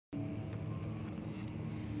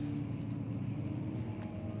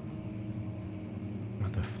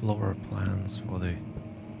the floor plans for the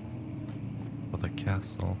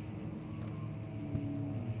castle.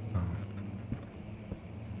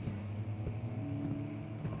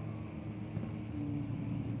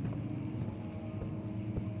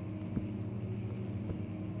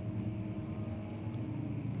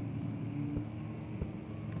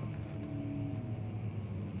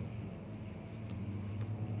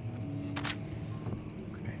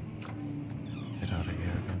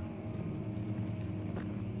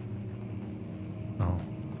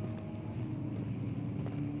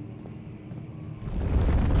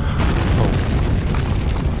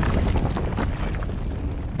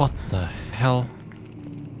 What the hell?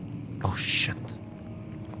 Oh shit.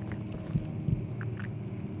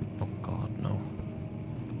 Oh god, no.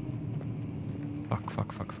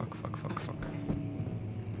 Fuck.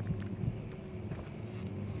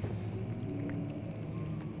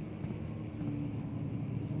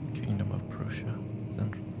 Kingdom of Prussia,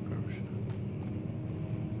 Central Prussia.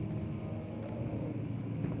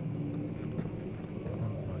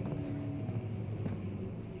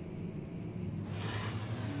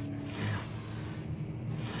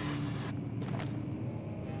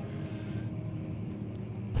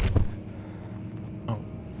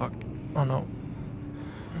 Oh no.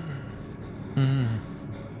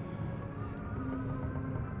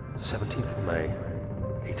 17th of May,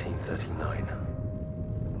 1839.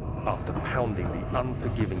 After pounding the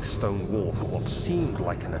unforgiving stone wall for what seemed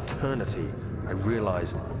like an eternity, I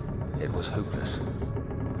realized it was hopeless.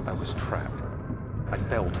 I was trapped. I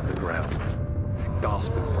fell to the ground,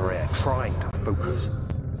 gasping for air, trying to focus.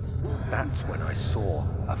 That's when I saw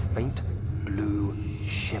a faint blue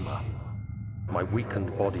shimmer. My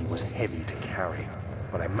weakened body was heavy to carry,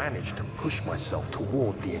 but I managed to push myself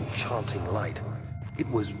toward the enchanting light. It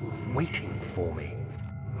was waiting for me.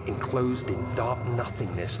 Enclosed in dark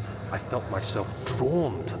nothingness, I felt myself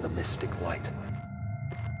drawn to the mystic light.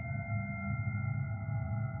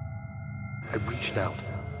 I reached out,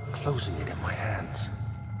 closing it in my hands.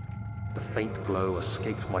 The faint glow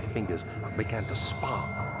escaped my fingers and began to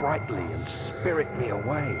spark brightly and spirit me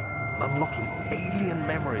away, unlocking alien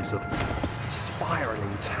memories of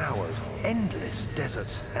spiraling towers, endless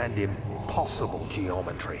deserts, and impossible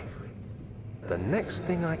geometry. The next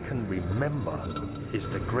thing I can remember is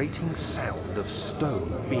the grating sound of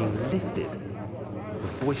stone being lifted, the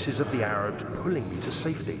voices of the Arabs pulling me to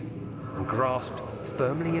safety, and grasped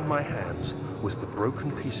firmly in my hands was the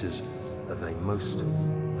broken pieces of a most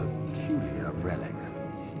peculiar relic.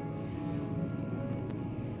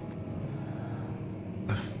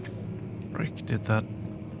 The frick did that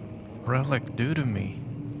relic do to me?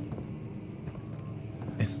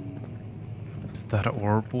 Is that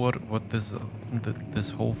orb what this this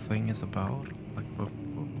whole thing is about? Like what?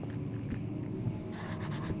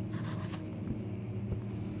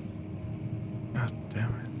 God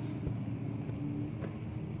damn it.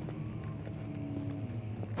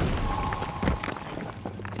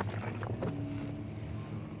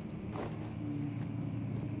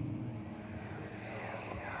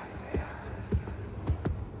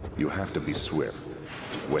 You have to be swift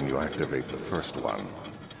when you activate the first one.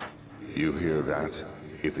 You hear that?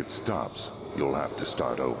 If it stops, you'll have to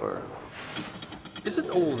start over. Isn't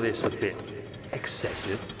all this a bit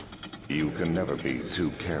excessive? You can never be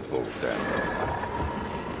too careful, Daniel.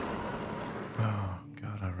 Oh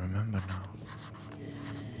god, I remember now.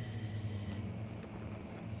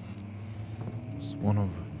 It's one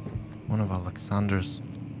of Alexander's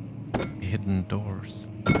hidden doors.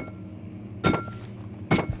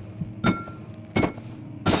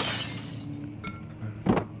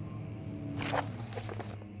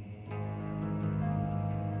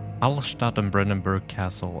 Hallstatt and Brennenburg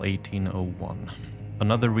Castle, 1801.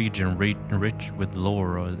 Another region rich with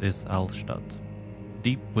lore is Hallstatt,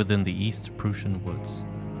 deep within the East Prussian woods.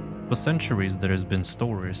 For centuries there has been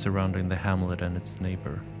stories surrounding the hamlet and its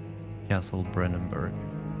neighbor, Castle Brennenburg.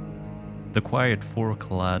 The quiet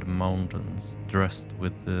fir-clad mountains, dressed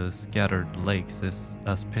with the scattered lakes, is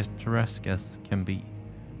as picturesque as can be,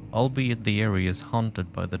 albeit the area is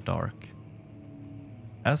haunted by the dark.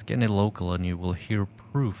 Ask any local and you will hear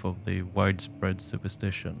proof of the widespread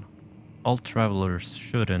superstition. All travelers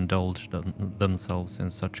should indulge themselves in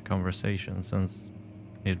such conversations, since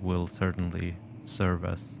it will certainly serve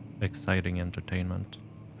as exciting entertainment.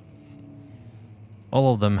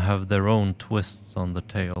 All of them have their own twists on the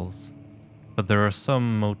tales, but there are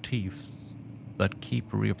some motifs that keep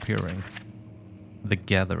reappearing. The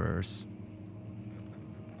Gatherers.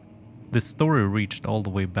 This story reached all the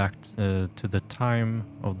way back to the time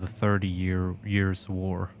of the 30 Years'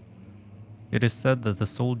 War. It is said that the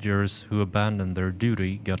soldiers who abandoned their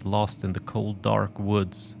duty got lost in the cold, dark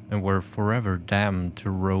woods and were forever damned to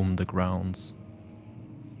roam the grounds.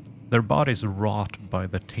 Their bodies, wrought by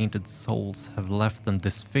the tainted souls, have left them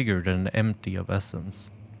disfigured and empty of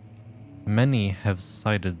essence. Many have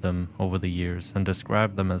cited them over the years and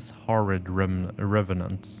described them as horrid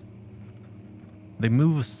revenants. They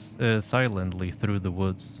move silently through the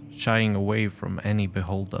woods, shying away from any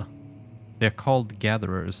beholder. They are called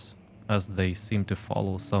gatherers, as they seem to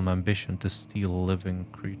follow some ambition to steal living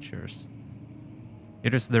creatures.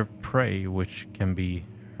 It is their prey which can be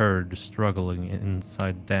heard struggling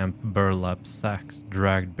inside damp burlap sacks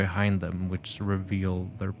dragged behind them, which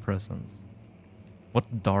reveal their presence.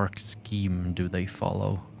 What dark scheme do they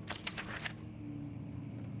follow?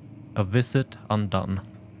 A visit undone.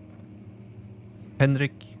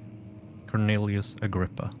 Henrik Cornelius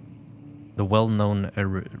Agrippa, the well-known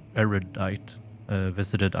erudite,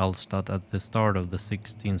 visited Alstadt at the start of the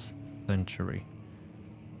 16th century.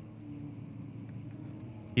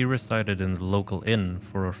 He resided in the local inn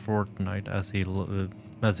for a fortnight as he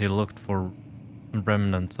looked for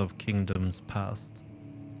remnants of kingdoms past.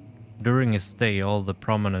 During his stay, all the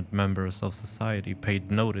prominent members of society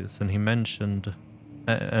paid notice, and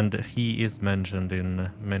he is mentioned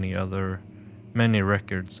in many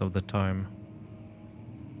records of the time.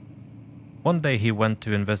 One day he went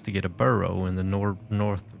to investigate a burrow in the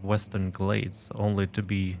northwestern glades, only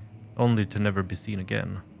to never be seen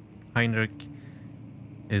again. Heinrich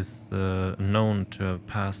is known to have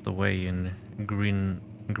passed away in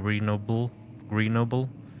Grenoble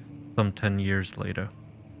some 10 years later.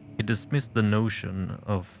 He dismissed the notion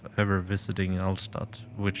of ever visiting Alstadt,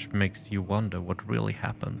 which makes you wonder what really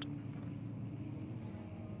happened.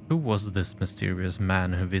 Who was this mysterious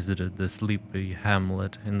man who visited the sleepy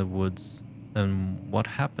hamlet in the woods, and what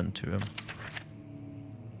happened to him?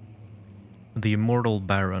 The immortal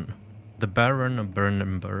Baron. The Baron of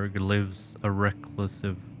Brandenburg lives a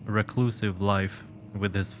reclusive life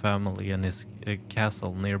with his family and his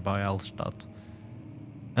castle nearby Alstadt.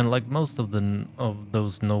 And like most of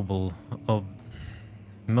those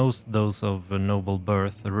of noble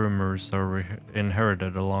birth, rumors are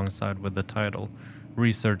inherited alongside with the title.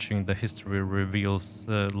 Researching the history reveals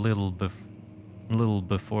little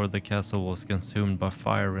before the castle was consumed by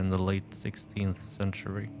fire in the late 16th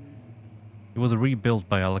century. It was rebuilt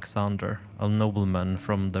by Alexander, a nobleman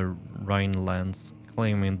from the Rhinelands,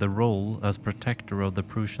 claiming the role as protector of the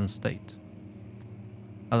Prussian state.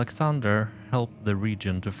 Alexander helped the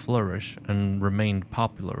region to flourish and remained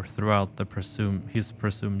popular throughout his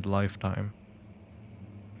presumed lifetime.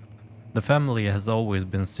 The family has always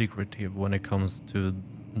been secretive when it comes to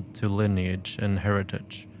lineage and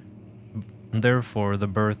heritage. Therefore, the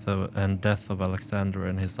birth and death of Alexander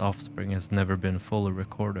and his offspring has never been fully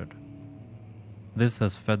recorded. This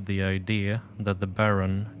has fed the idea that the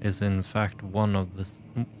Baron is in fact one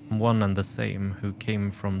and the same who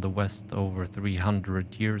came from the west over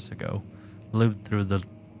 300 years ago, lived through the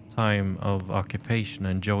time of occupation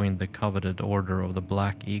and joined the coveted Order of the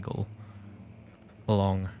Black Eagle,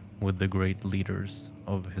 along with the great leaders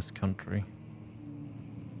of his country.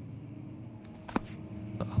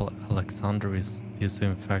 So Alexander is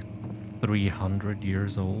in fact 300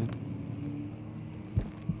 years old.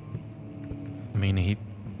 I mean,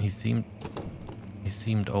 he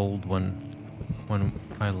seemed old when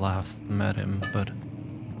I last met him, but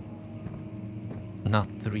not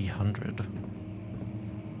 300.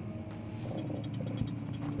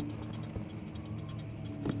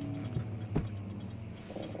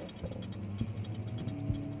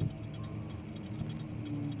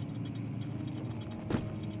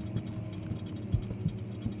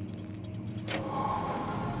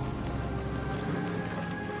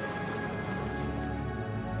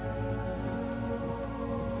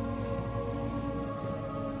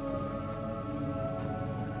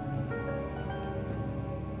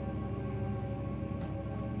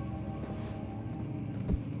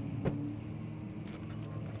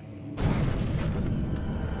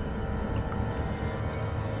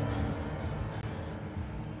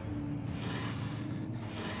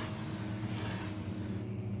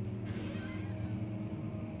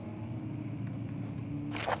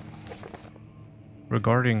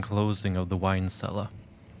 Regarding closing of the wine cellar,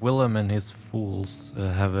 Willem and his fools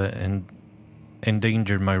have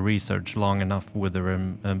endangered my research long enough with their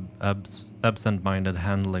absent-minded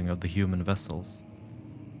handling of the human vessels.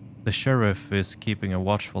 The sheriff is keeping a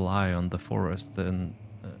watchful eye on the forest and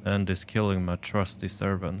is killing my trusty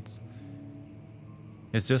servants.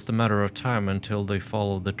 It's just a matter of time until they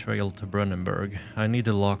follow the trail to Brennenburg. I need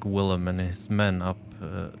to lock Willem and his men up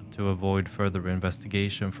to avoid further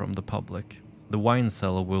investigation from the public. The wine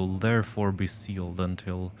cellar will therefore be sealed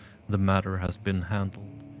until the matter has been handled.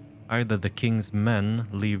 Either the king's men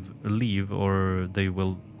leave or they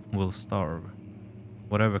will starve.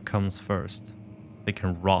 Whatever comes first. They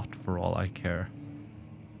can rot for all I care.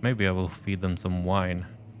 Maybe I will feed them some wine.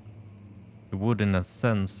 It would, in a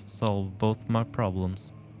sense, solve both my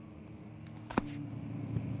problems.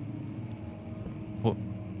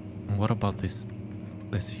 What about these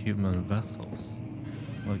human vessels?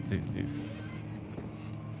 Like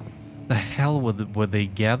the hell were they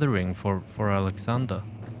gathering for Alexander?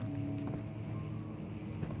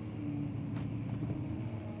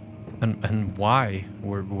 And why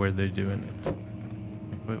were they doing it?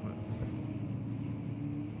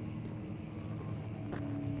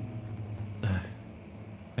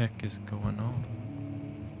 Heck is going on?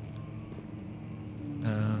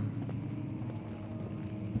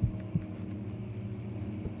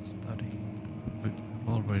 Study. We've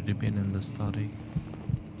already been in the study.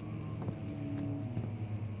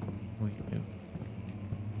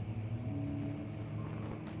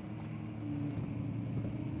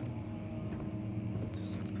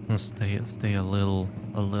 Just stay a little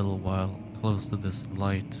while close to this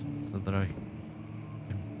light so that I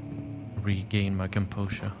regain my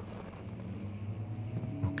composure.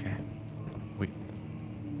 Okay. But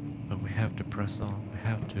we have to press on. We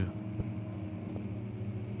have to.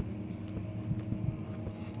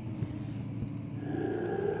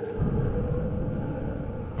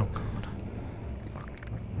 Oh God. Fuck.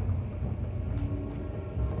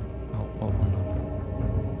 Oh no.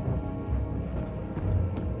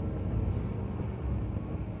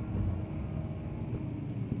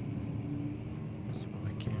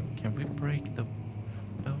 Can we break the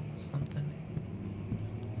window or something?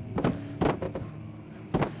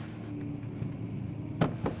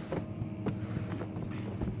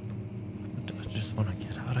 I just want to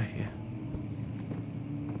get out of here.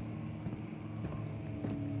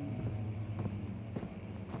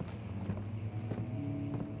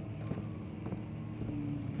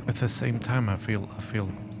 At the same time, I feel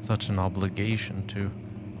such an obligation to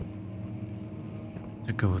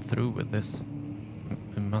go through with this.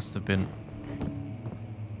 It must have been.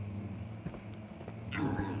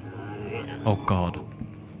 Oh God.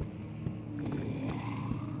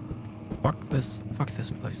 Fuck this place. Fuck this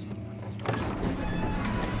place.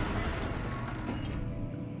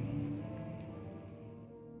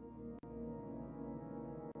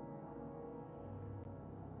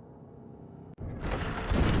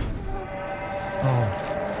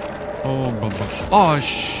 Oh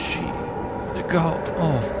shit. Go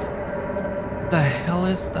off. The hell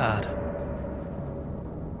is that?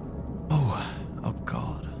 Oh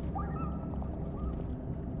God.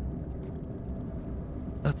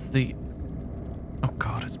 That's the... Oh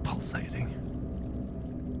God, it's pulsating.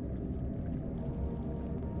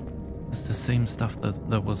 It's the same stuff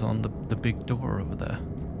that was on the big door over there.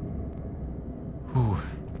 Whew.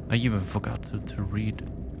 I even forgot to read.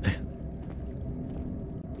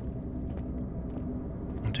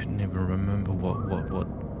 I didn't even remember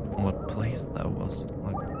what place that was,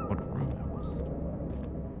 like what room it was.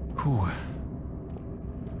 Whew.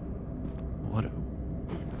 What?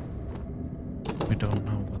 We don't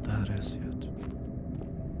know what that is yet.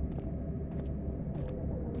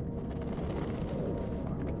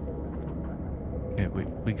 Okay,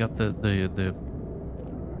 we got the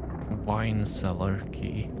wine cellar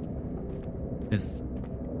key. Is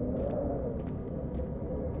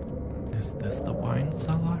this the wine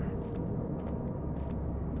cellar?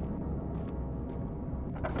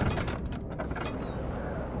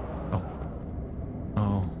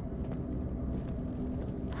 Oh.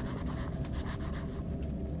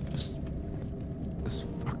 Just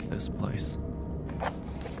fuck this place.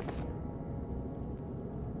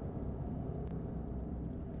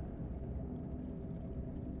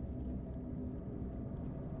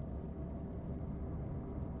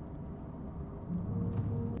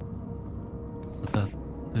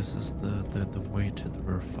 This is the way to the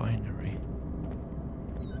refinery.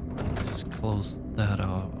 Just close that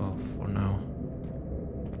off for now.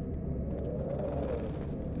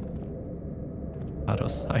 Out of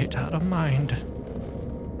sight, out of mind.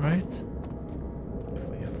 Right?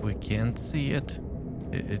 If we can't see it,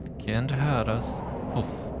 it can't hurt us. Oof.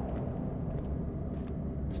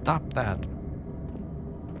 Stop that.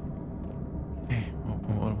 Okay,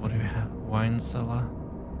 what do we have? Wine cellar?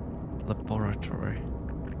 Laboratory.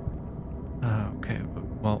 Okay,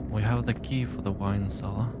 well, we have the key for the wine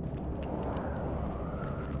cellar.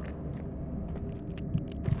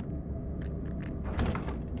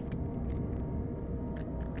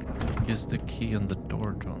 is the key on the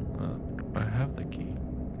door, John? I have the key.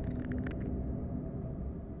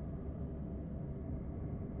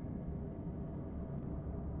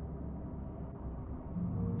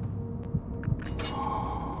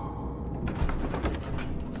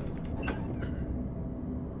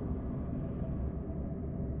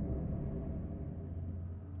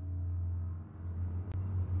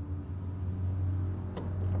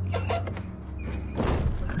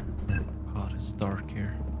 God, it's dark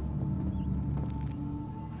here.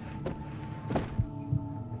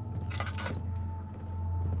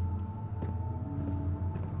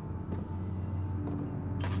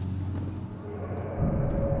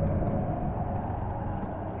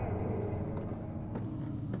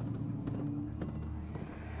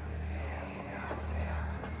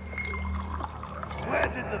 Where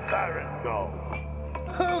did the Baron go?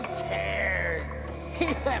 Who cares? He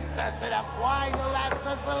left us enough wine to last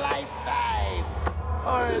us a lifetime.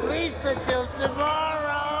 Or at least until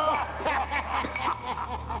tomorrow.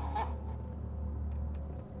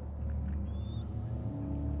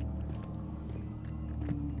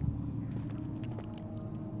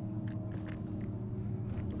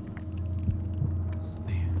 It's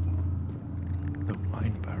the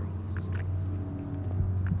wine barrels.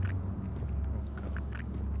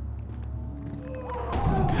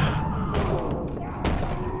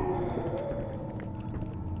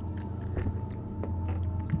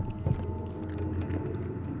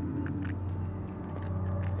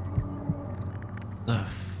 The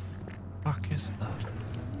fuck is that?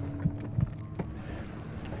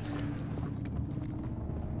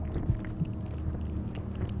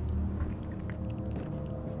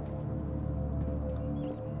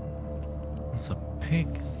 It's a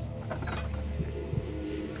pigs.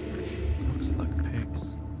 Looks like pigs.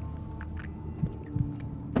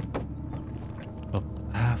 But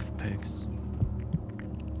half pigs.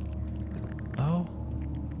 Oh.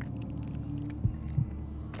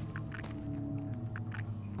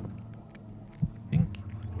 Pink.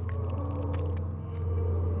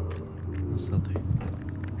 What's that thing?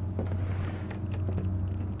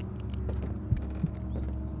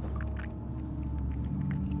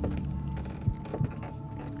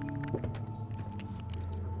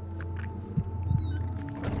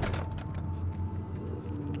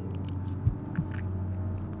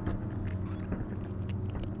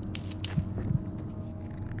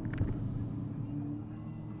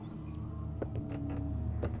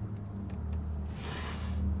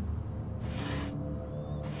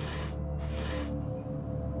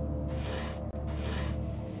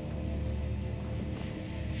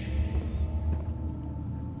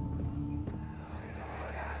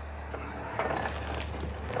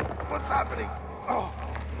 What's happening? Oh,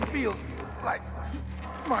 it feels like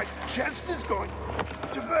my chest is going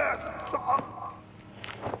to burst. Oh.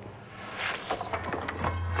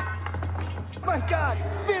 My God!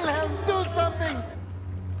 Wilhelm, do something!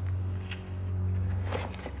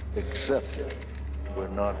 Accept it. We're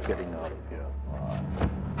not getting out of here.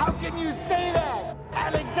 How can you say that?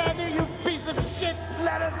 Alexander, you piece of shit!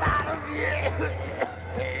 Let us out of here!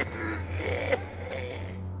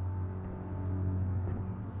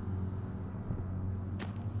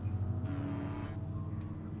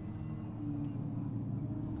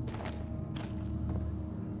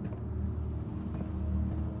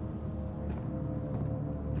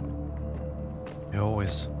 I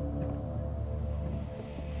always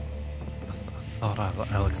thought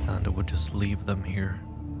Alexander would just leave them here.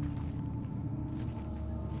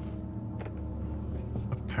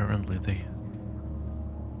 Apparently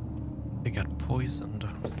they got poisoned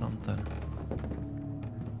or something.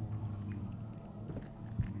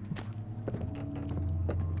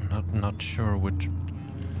 Not sure which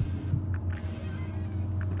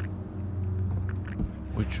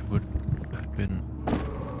would have been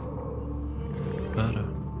better.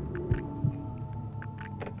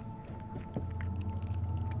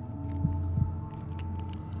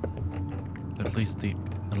 At least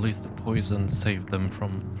the poison saved them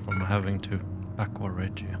from having to aqua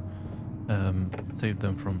regia. Saved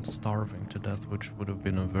them from starving to death, which would have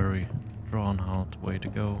been a very drawn out way to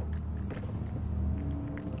go.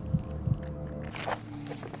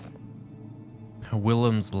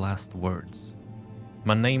 Willem's last words.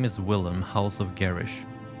 My name is Willem, House of Garish.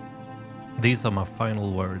 These are my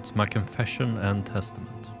final words, my confession and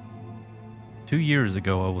testament. 2 years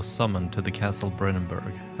ago I was summoned to the Castle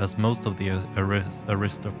Brennenburg. As most of the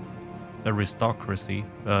aristocracy,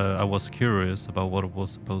 I was curious about what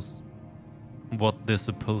this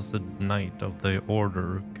supposed knight of the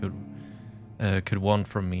order could want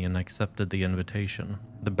from me, and accepted the invitation.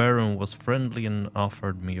 The Baron was friendly and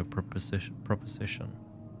offered me a proposition.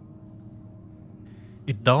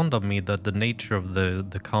 It dawned on me that the nature of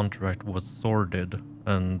the contract was sordid,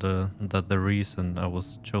 and that the reason I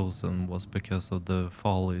was chosen was because of the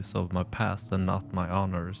follies of my past and not my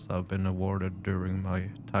honors I've been awarded during my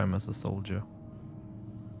time as a soldier.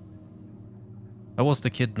 I was to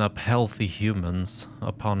kidnap healthy humans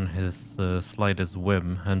upon his slightest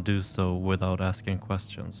whim and do so without asking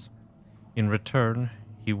questions. In return,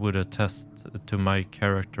 he would attest to my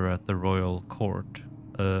character at the royal court,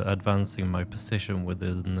 advancing my position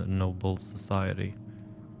within noble society.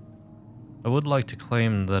 I would like to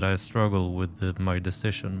claim that I struggled with my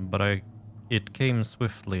decision, but it came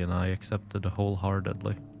swiftly and I accepted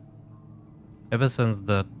wholeheartedly. Ever since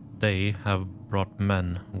that day, have brought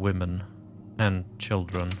men, women, and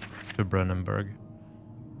children to Brennenburg.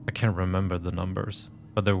 I can't remember the numbers,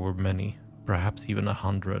 but there were many, perhaps even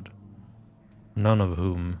 100, none of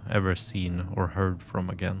whom ever seen or heard from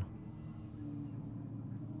again.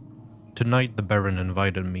 Tonight the Baron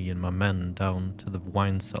invited me and my men down to the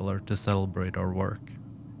wine cellar to celebrate our work.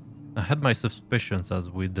 I had my suspicions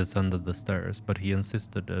as we descended the stairs, but he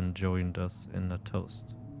insisted and joined us in a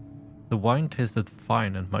toast. The wine tasted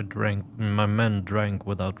fine and my men drank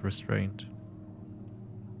without restraint.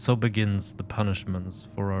 So begins the punishments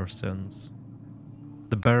for our sins.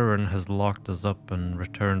 The Baron has locked us up and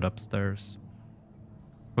returned upstairs.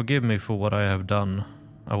 Forgive me for what I have done.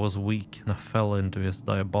 I was weak and I fell into his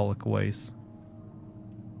diabolic ways.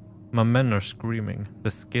 My men are screaming.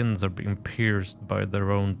 The skins are being pierced by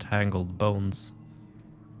their own tangled bones.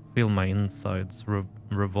 Feel my insides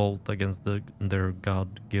revolt against their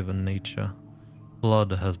God-given nature.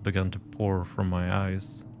 Blood has begun to pour from my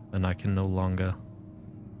eyes, and I can no longer.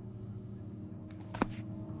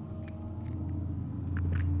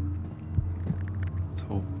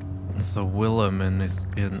 So Willem and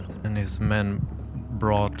his men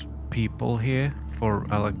brought people here for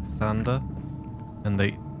Alexander, and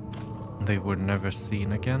they were never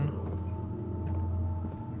seen again.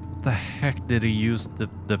 What the heck did he use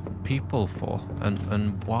the people for,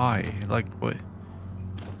 and why? Like, what?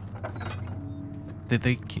 Did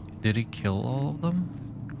he kill all of them?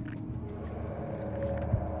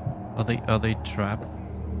 Are they trapped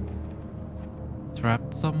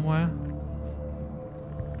somewhere?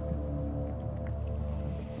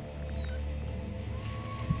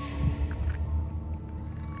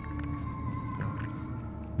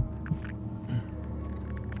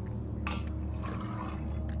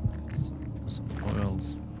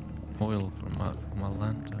 Oil for my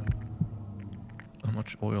lantern. How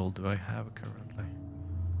much oil do I have currently?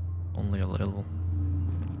 Only a little.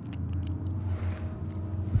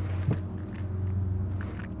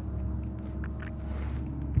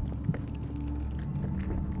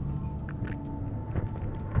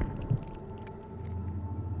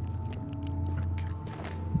 Fuck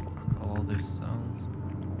all this sounds.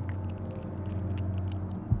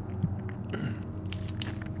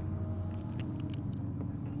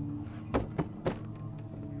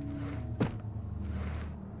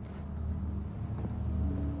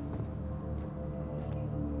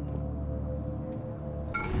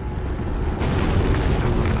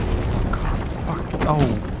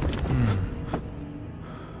 Oh.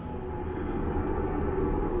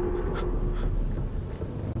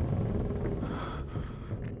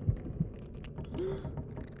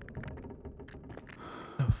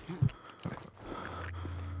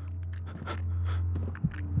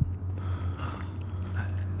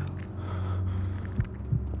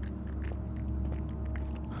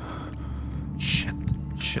 Shit.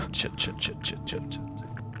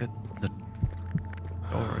 The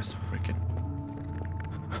door is freaking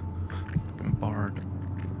barred.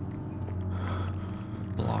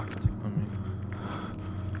 Blocked. I mean.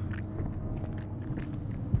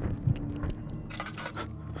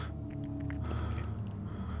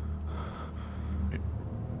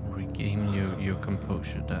 Regain your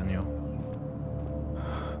composure, Daniel.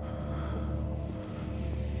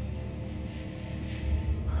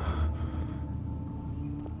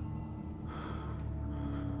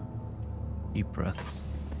 Deep breaths.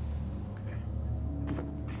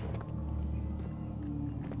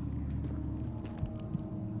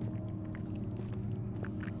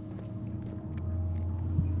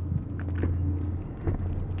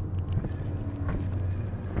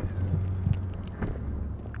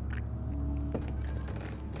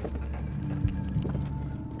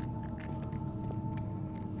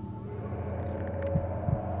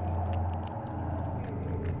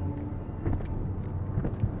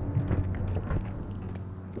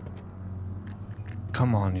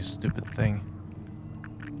 Come on, you stupid thing.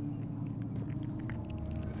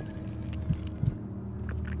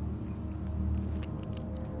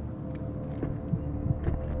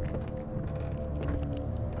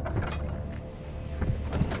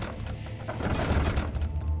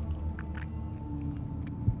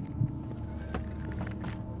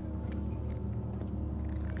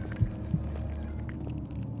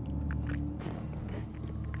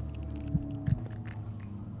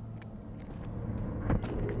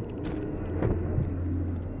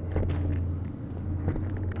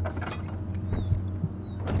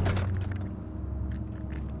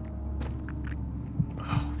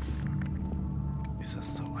 place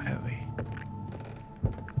is so heavy.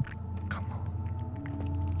 Come on.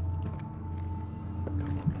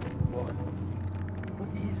 What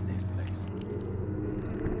is this place?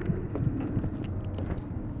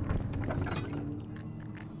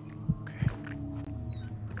 Okay.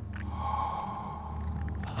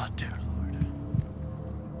 Oh, dear Lord.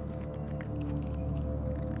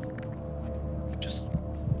 Just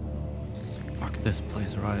fuck this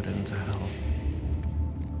place right into hell.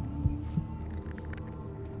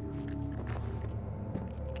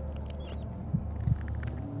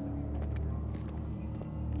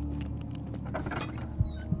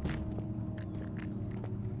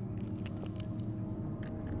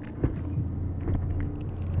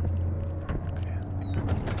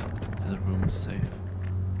 The room is safe.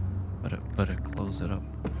 Better close it up.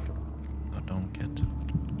 I don't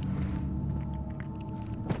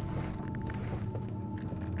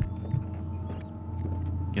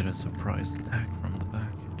get a surprise attack from the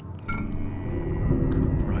back.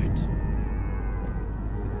 Coop right.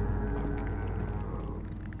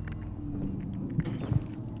 Fuck.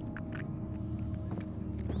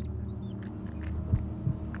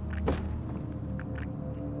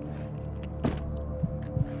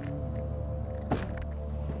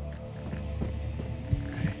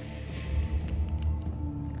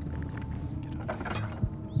 Let's get out of here.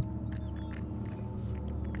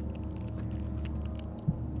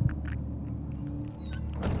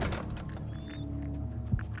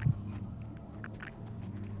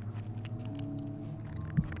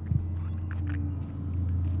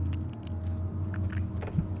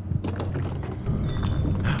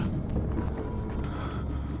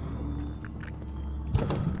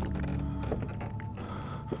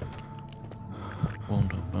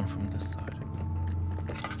 Won't open from this side.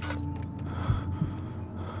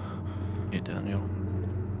 Hey, Daniel.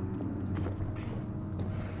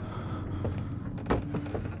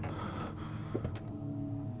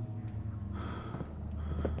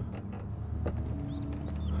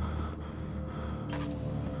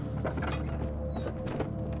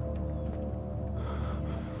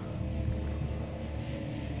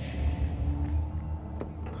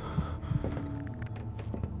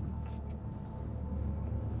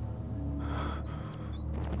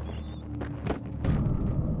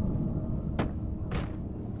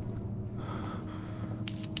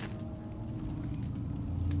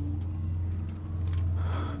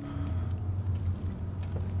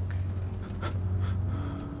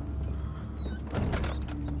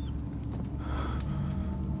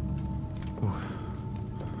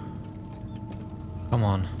 Come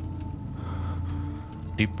on.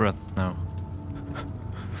 Deep breaths now.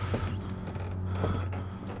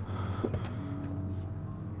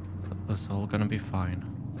 It's all gonna be fine.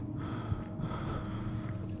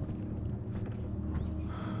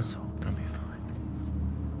 It's all gonna be fine.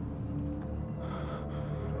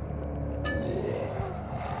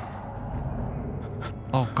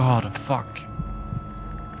 Oh god, fuck.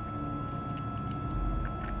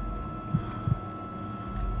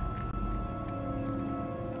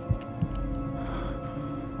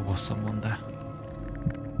 There was someone there.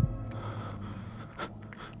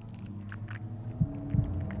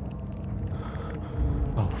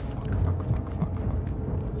 Oh fuck.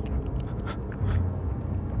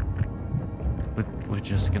 We're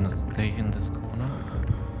just gonna stay in this corner.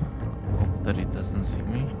 Hope that he doesn't see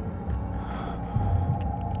me.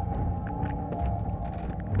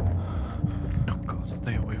 Oh god,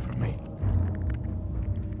 stay away from me.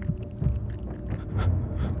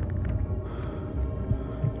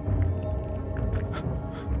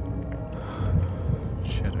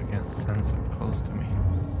 Shit, I can sense him close to me.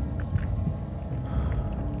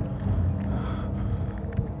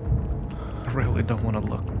 I really don't want to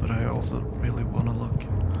look, but I also really want to look.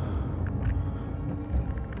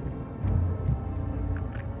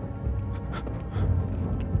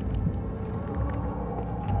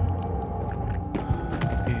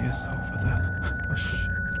 He is over there. Oh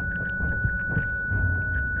shit.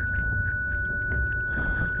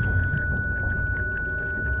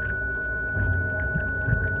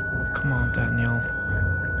 Come on, Daniel.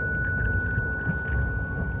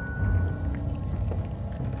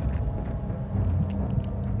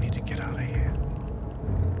 Need to get out of here.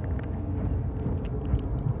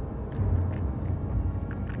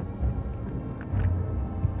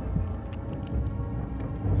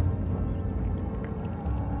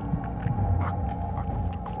 Fuck.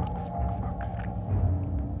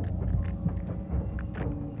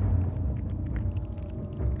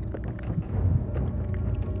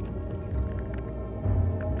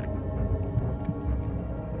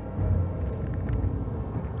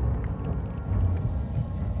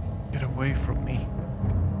 Get away from me.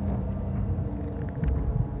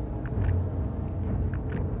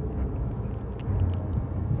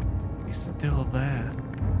 still there.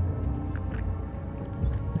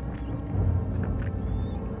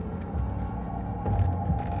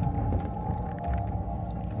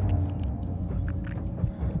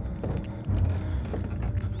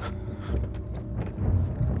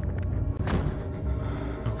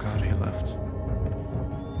 Oh god, he left.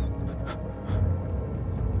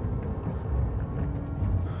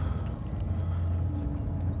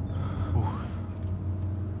 Ooh.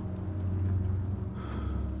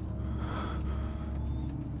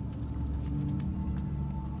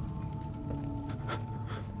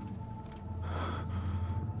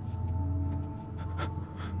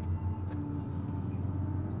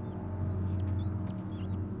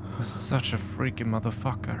 Such a freaky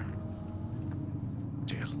motherfucker.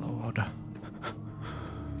 Dear Lord.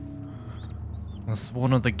 Was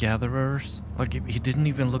one of the gatherers? Like, he didn't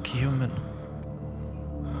even look human.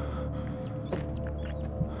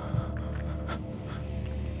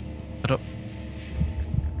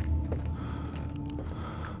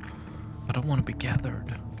 I don't want to be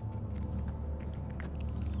gathered.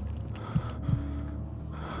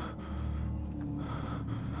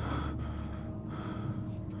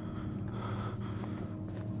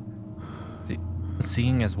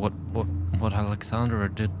 Seeing as what Alexandra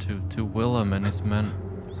did to Willem and his men,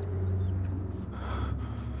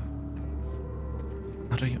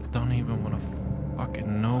 I don't even want to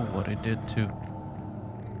fucking know what he did to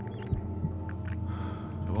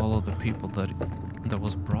all of the people that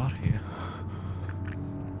was brought here.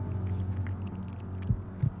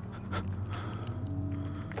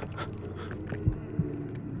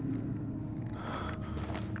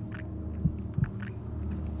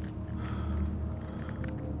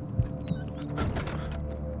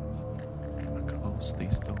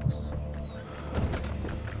 These doors.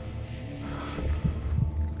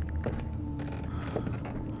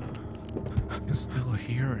 I can still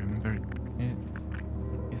hear him, but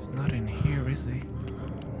he's not in here, is he?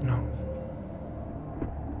 No.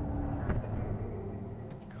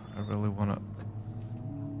 God, I really wanna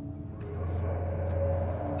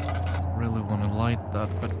light that,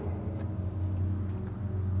 but I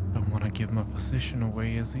don't wanna give my position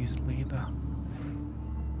away as easily either.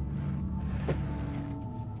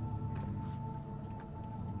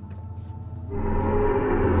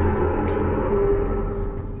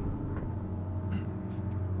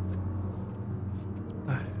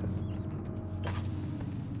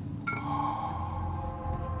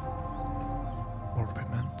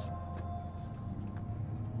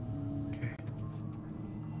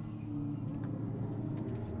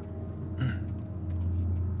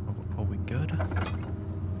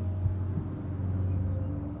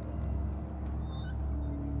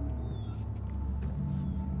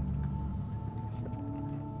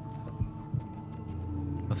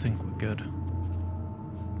 I think we're good.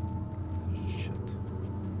 Shit.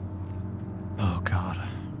 Oh god.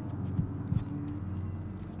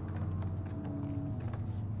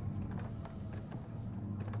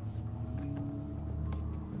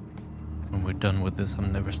 When we're done with this,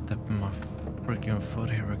 I'm never stepping my freaking foot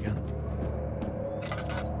here again.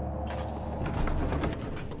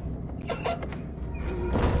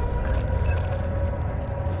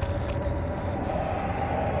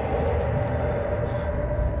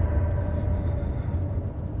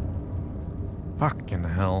 Fucking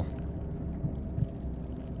hell.